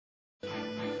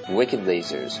Wicked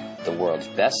Lasers, the world's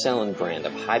best-selling brand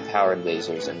of high-powered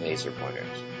lasers and laser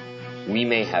pointers. We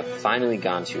may have finally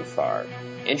gone too far,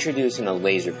 introducing a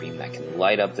laser beam that can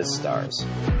light up the stars.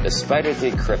 The Spyder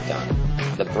 3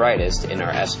 Krypton, the brightest in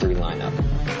our S3 lineup.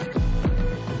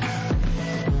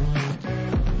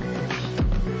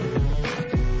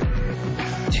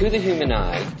 To the human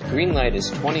eye, green light is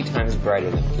 20 times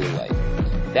brighter than blue light.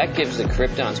 That gives the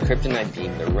Krypton's kryptonite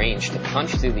beam the range to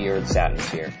punch through the Earth's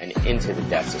atmosphere and into the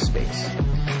depths of space.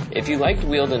 If you liked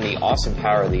wielding the awesome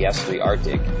power of the S3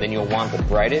 Arctic, then you'll want the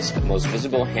brightest, most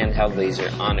visible handheld laser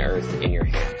on Earth in your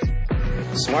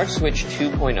hand. Smart Switch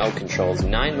 2.0 controls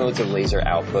 9 modes of laser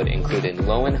output, including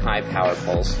low and high power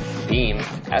pulse, beam,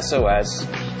 SOS,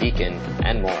 beacon,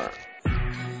 and more.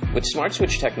 With Smart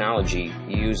Switch technology,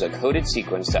 you use a coded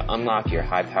sequence to unlock your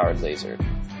high-powered laser.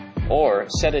 Or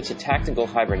set it to tactical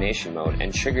hibernation mode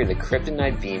and trigger the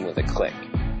kryptonite beam with a click,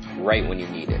 right when you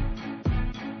need it.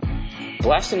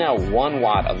 Blasting out 1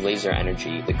 watt of laser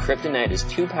energy, the kryptonite is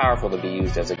too powerful to be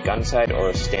used as a gun sight or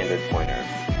a standard pointer.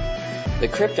 The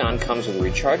Krypton comes with a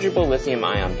rechargeable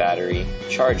lithium-ion battery,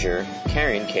 charger,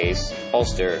 carrying case,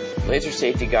 holster, laser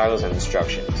safety goggles, and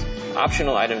instructions.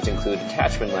 Optional items include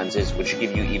attachment lenses, which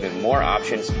give you even more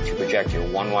options to project your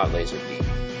 1 watt laser beam.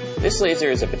 This laser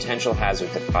is a potential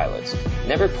hazard to pilots.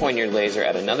 Never point your laser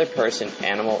at another person,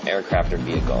 animal, aircraft, or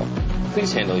vehicle.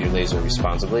 Please handle your laser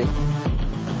responsibly.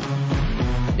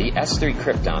 The S3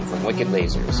 Krypton from Wicked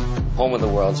Lasers, home of the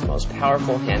world's most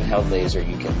powerful handheld laser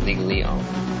you can legally own.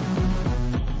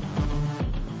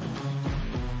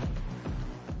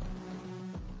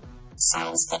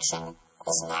 Science fiction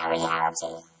is now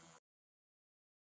reality.